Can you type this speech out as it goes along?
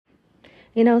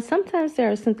Sometimes there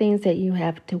are some things that you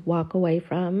have to walk away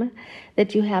from,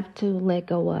 that you have to let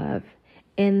go of.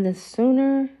 And the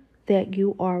sooner that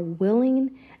you are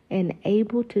willing and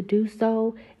able to do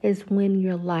so is when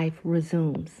your life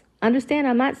resumes. Understand,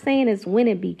 I'm not saying it's when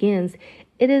it begins.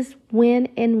 It is when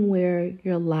and where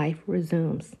your life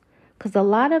resumes. Because a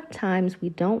lot of times we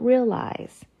don't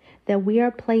realize that we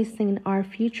are placing our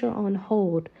future on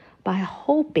hold by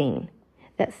hoping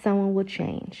that someone will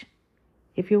change.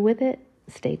 If you're with it,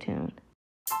 stay tuned.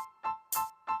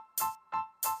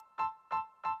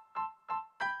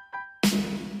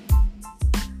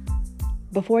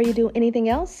 Before you do anything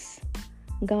else,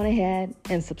 go ahead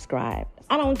and subscribe.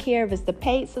 I don't care if it's the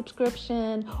paid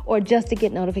subscription or just to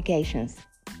get notifications.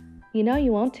 You know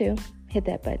you want to. Hit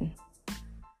that button.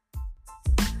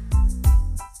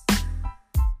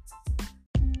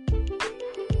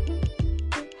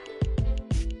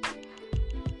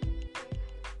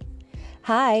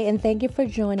 Hi, and thank you for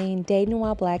joining Dating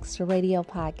While Black's radio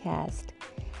podcast.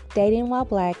 Dating While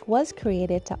Black was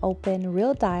created to open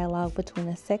real dialogue between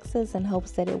the sexes in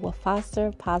hopes that it will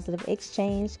foster positive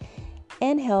exchange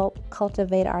and help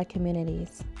cultivate our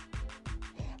communities.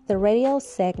 The radio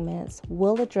segments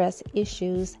will address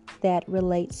issues that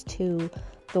relates to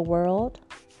the world,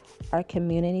 our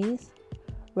communities,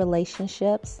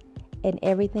 relationships, and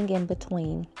everything in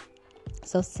between.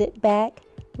 So sit back,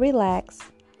 relax,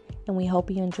 and we hope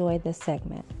you enjoy this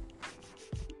segment.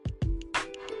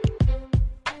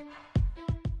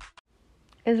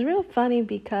 It's real funny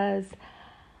because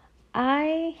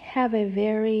I have a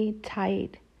very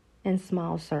tight and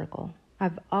small circle.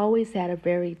 I've always had a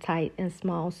very tight and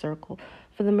small circle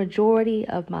for the majority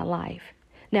of my life.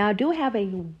 Now, I do have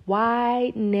a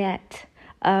wide net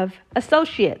of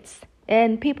associates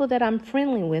and people that I'm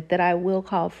friendly with that I will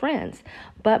call friends,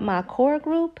 but my core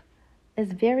group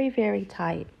is very, very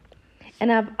tight.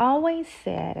 And I've always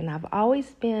said, and I've always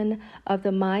been of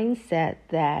the mindset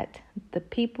that the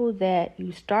people that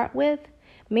you start with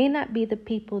may not be the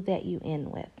people that you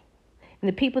end with. And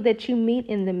the people that you meet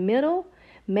in the middle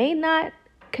may not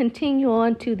continue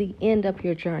on to the end of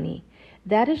your journey.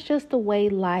 That is just the way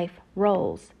life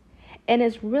rolls. And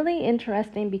it's really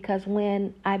interesting because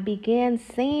when I began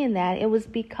seeing that, it was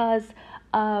because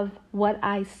of what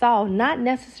I saw, not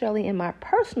necessarily in my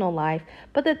personal life,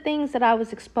 but the things that I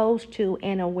was exposed to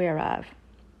and aware of.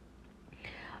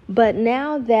 But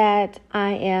now that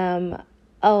I am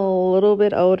a little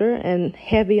bit older and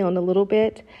heavy on a little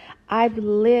bit, I've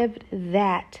lived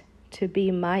that to be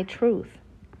my truth.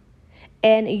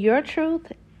 And your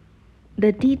truth,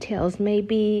 the details may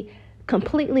be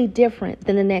completely different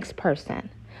than the next person.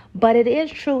 But it is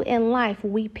true in life.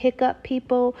 We pick up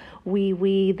people.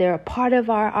 They're a part of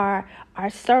our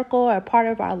circle, a part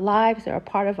of our lives, they're a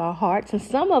part of our hearts. And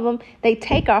some of them, they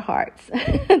take our hearts.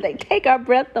 They take our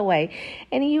breath away.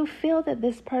 And you feel that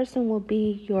this person will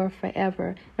be your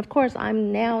forever. Of course,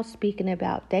 I'm now speaking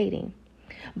about dating.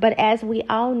 But as we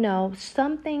all know,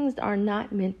 some things are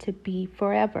not meant to be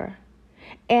forever.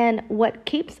 And what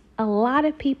keeps a lot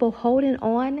of people holding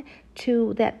on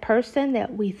to that person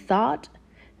that we thought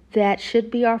that should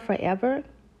be our forever,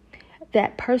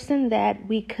 that person that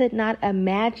we could not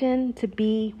imagine to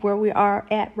be where we are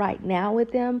at right now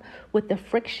with them, with the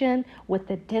friction, with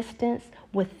the distance,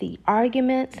 with the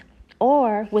arguments,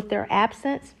 or with their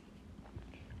absence.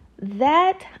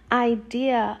 That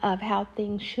idea of how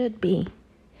things should be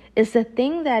is the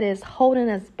thing that is holding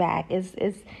us back, is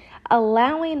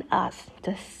allowing us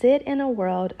to sit in a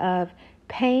world of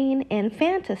pain and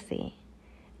fantasy.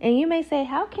 And you may say,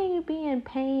 how can you be in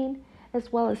pain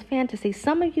as well as fantasy?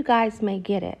 Some of you guys may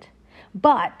get it.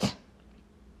 But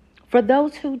for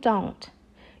those who don't,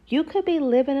 you could be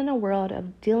living in a world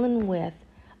of dealing with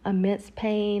immense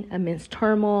pain, immense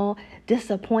turmoil,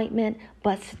 disappointment,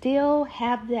 but still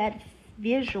have that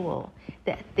visual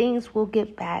that things will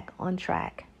get back on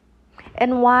track.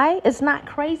 And why? It's not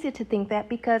crazy to think that,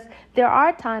 because there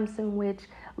are times in which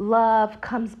love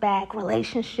comes back,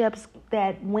 relationships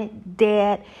that went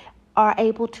dead are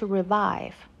able to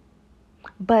revive.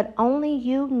 But only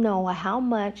you know how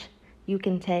much you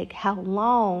can take, how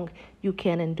long you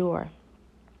can endure.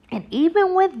 And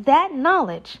even with that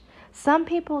knowledge, some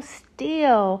people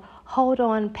still hold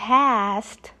on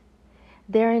past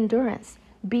their endurance,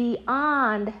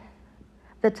 beyond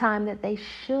the time that they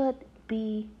should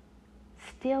be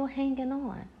still hanging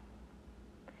on.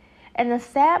 And the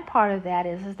sad part of that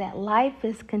is that life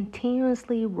is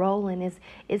continuously rolling,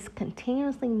 is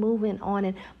continuously moving on.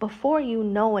 And before you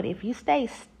know it, if you stay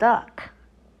stuck,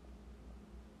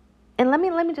 and let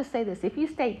me just say this, if you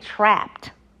stay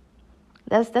trapped,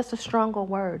 that's a stronger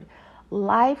word.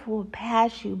 Life will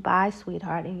pass you by,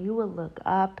 sweetheart, and you will look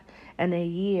up and a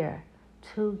year,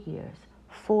 2 years,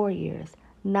 4 years,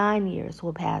 9 years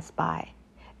will pass by.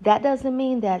 That doesn't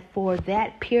mean that for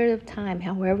that period of time,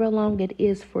 however long it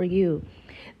is for you,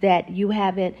 that you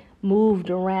haven't moved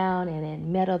around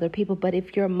and met other people. But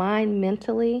if your mind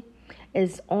mentally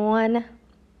is on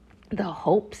the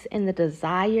hopes and the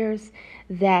desires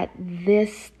that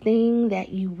this thing that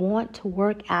you want to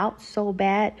work out so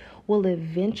bad will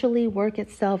eventually work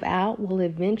itself out, will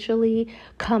eventually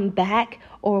come back,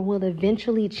 or will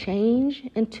eventually change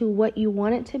into what you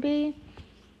want it to be,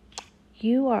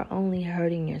 you are only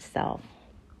hurting yourself.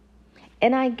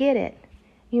 And I get it.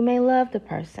 You may love the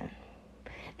person.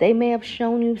 They may have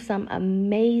shown you some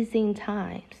amazing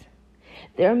times.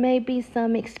 There may be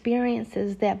some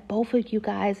experiences that both of you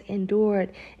guys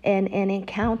endured and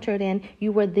encountered, and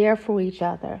you were there for each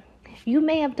other. You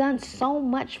may have done so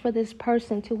much for this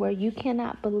person to where you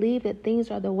cannot believe that things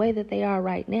are the way that they are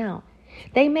right now.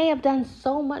 They may have done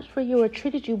so much for you or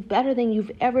treated you better than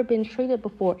you've ever been treated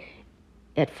before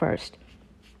at first.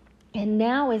 And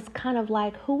now it's kind of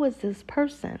like, who is this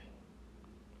person?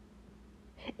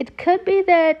 It could be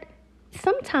that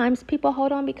sometimes people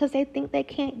hold on because they think they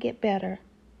can't get better,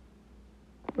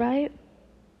 right?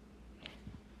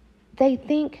 They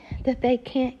think that they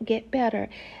can't get better.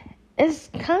 It's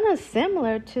kind of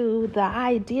similar to the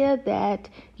idea that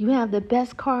you have the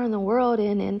best car in the world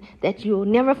and that you'll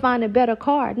never find a better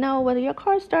car. No, when your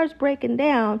car starts breaking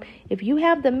down, if you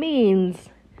have the means,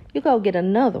 you go get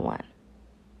another one.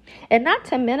 And not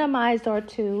to minimize or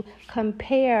to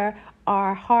compare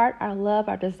our heart, our love,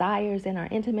 our desires, and our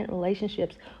intimate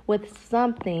relationships with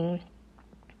something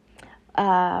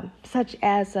such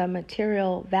as a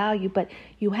material value. But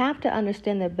you have to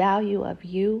understand the value of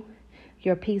you,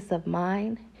 your peace of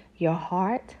mind, your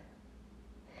heart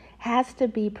has to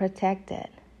be protected.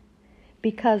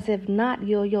 Because if not,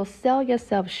 you'll sell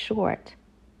yourself short.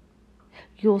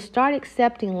 You'll start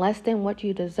accepting less than what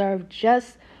you deserve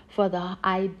just for the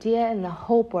idea and the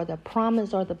hope or the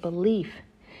promise or the belief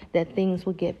that things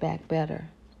will get back better.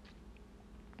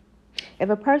 If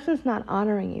a person's not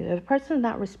honoring you, if a person's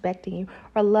not respecting you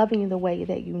or loving you the way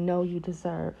that you know you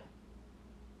deserve,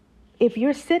 if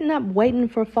you're sitting up waiting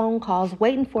for phone calls,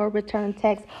 waiting for a return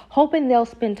text, hoping they'll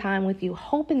spend time with you,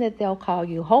 hoping that they'll call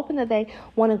you, hoping that they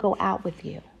want to go out with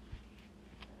you,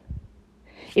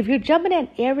 if you're jumping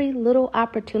at every little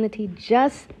opportunity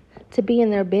just to be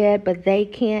in their bed, but they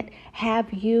can't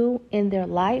have you in their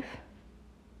life,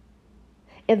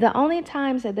 if the only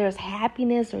times that there's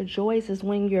happiness or joys is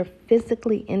when you're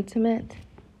physically intimate,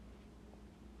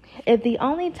 if the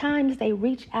only times they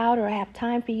reach out or have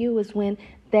time for you is when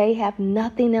they have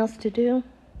nothing else to do,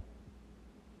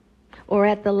 or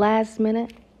at the last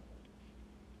minute,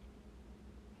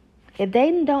 if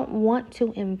they don't want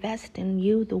to invest in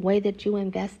you the way that you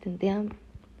invest in them,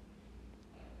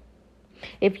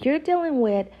 if you're dealing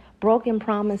with broken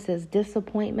promises,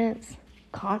 disappointments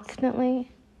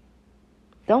constantly,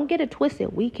 don't get it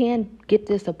twisted. We can get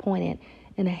disappointed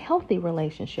in a healthy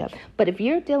relationship. But if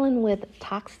you're dealing with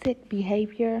toxic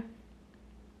behavior,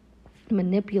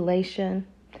 manipulation,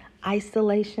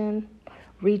 isolation,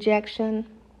 rejection,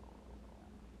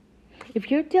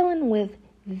 if you're dealing with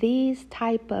these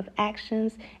type of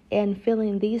actions and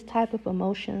feeling these type of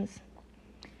emotions,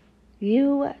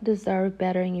 you deserve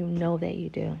better, and you know that you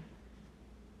do.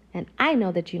 And I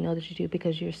know that you know that you do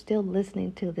because you're still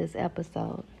listening to this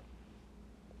episode.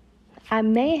 I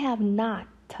may have not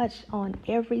touched on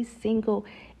every single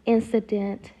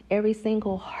incident, every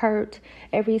single hurt,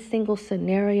 every single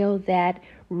scenario that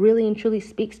really and truly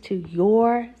speaks to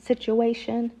your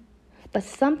situation, but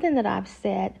something that I've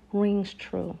said rings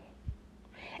true.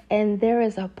 And there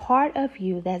is a part of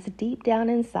you that's deep down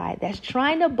inside that's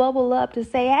trying to bubble up to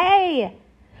say, hey,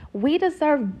 we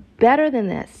deserve better than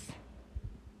this.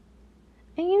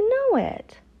 And you know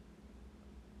it.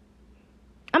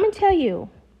 I'm going to tell you,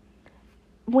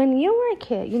 when you were a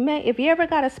kid, if you ever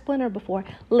got a splinter before,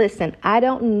 listen, I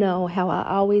don't know how I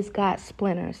always got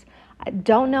splinters. I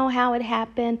don't know how it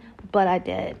happened, but I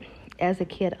did as a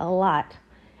kid a lot.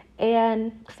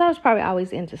 And because I was probably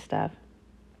always into stuff.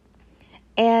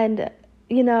 And,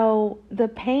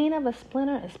 the pain of a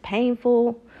splinter is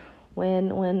painful.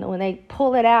 When they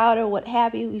pull it out or what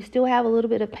have you, you still have a little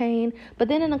bit of pain. But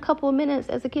then in a couple of minutes,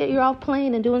 as a kid, you're off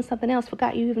playing and doing something else,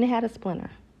 forgot you even had a splinter.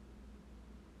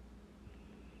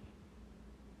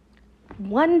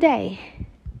 One day,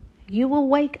 you will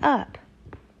wake up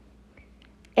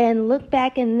and look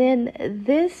back, and then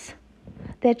this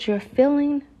that you're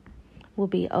feeling will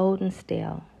be old and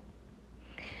stale.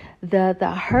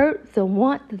 the hurt, the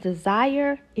want, the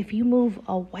desire, if you move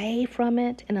away from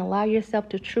it and allow yourself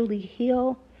to truly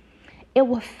heal, it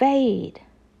will fade.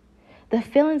 The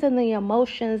feelings and the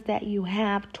emotions that you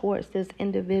have towards this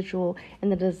individual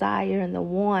and the desire and the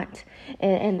want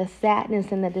and the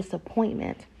sadness and the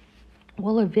disappointment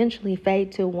will eventually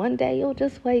fade to one day you'll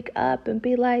just wake up and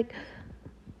be like,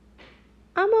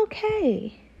 I'm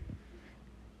okay.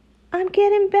 I'm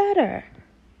getting better.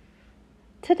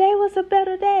 Today was a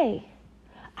better day.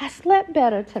 I slept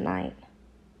better tonight.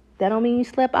 That don't mean you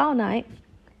slept all night.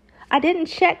 I didn't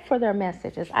check for their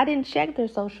messages. I didn't check their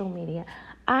social media.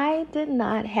 I did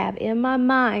not have in my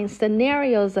mind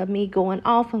scenarios of me going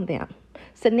off on them.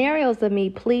 Scenarios of me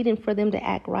pleading for them to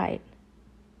act right.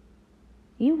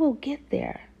 You will get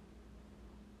there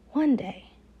one day.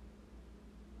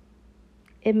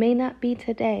 It may not be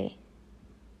today.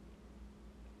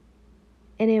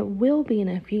 And it will be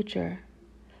in the future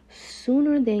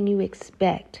sooner than you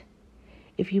expect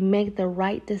if you make the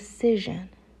right decision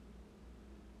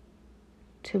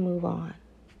to move on.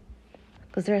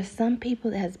 Because there are some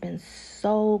people that has been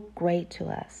so great to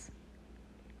us.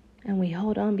 And we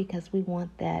hold on because we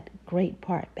want that great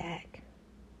part back.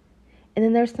 And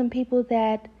then there's some people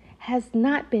that has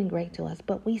not been great to us,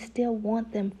 but we still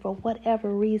want them for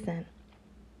whatever reason.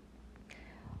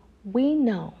 We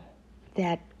know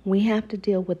that we have to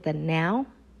deal with the now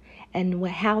and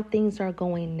how things are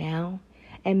going now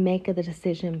and make a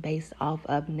decision based off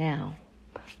of now,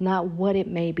 not what it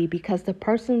may be. Because the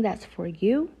person that's for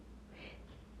you,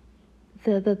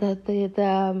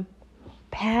 the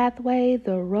pathway,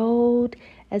 the road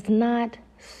it's not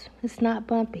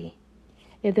bumpy.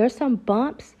 If there's some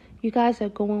bumps, you guys are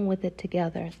going with it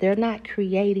together. They're not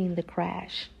creating the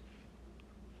crash,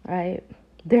 right?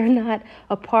 They're not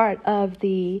a part of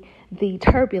the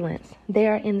turbulence. They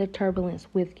are in the turbulence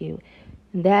with you.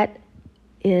 That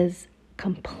is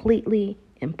completely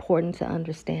important to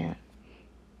understand.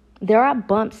 There are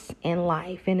bumps in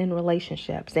life and in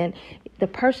relationships. And the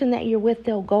person that you're with,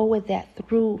 they'll go with that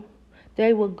through.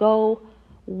 They will go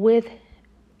with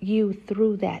you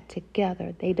through that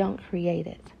together. They don't create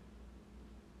it.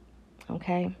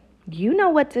 Okay? You know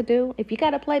what to do. If you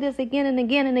got to play this again and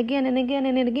again and again and again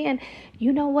and again,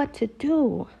 you know what to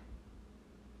do.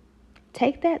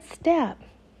 Take that step.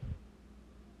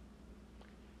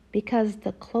 Because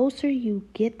the closer you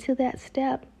get to that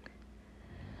step,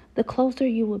 the closer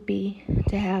you will be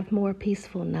to have more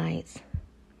peaceful nights,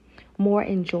 more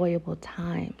enjoyable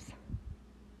times.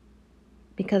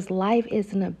 Because life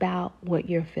isn't about what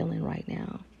you're feeling right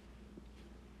now.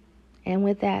 And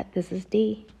with that, this is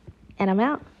Dee, and I'm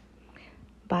out.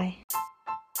 Bye.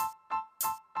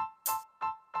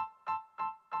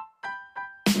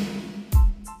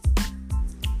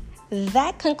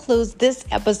 That concludes this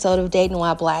episode of Dating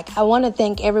While Black. I want to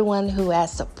thank everyone who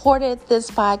has supported this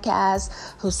podcast,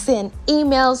 who sent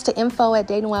emails to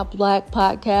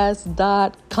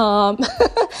info@datingwhileblackpodcast.com,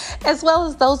 as well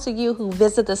as those of you who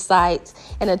visit the site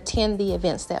and attend the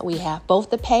events that we have, both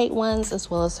the paid ones as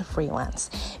well as the free ones.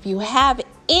 If you have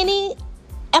any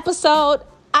episode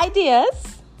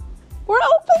ideas, we're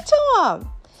open to them.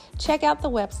 Check out the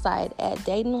website at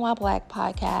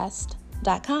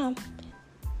datingwhileblackpodcast.com.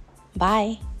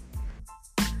 Bye.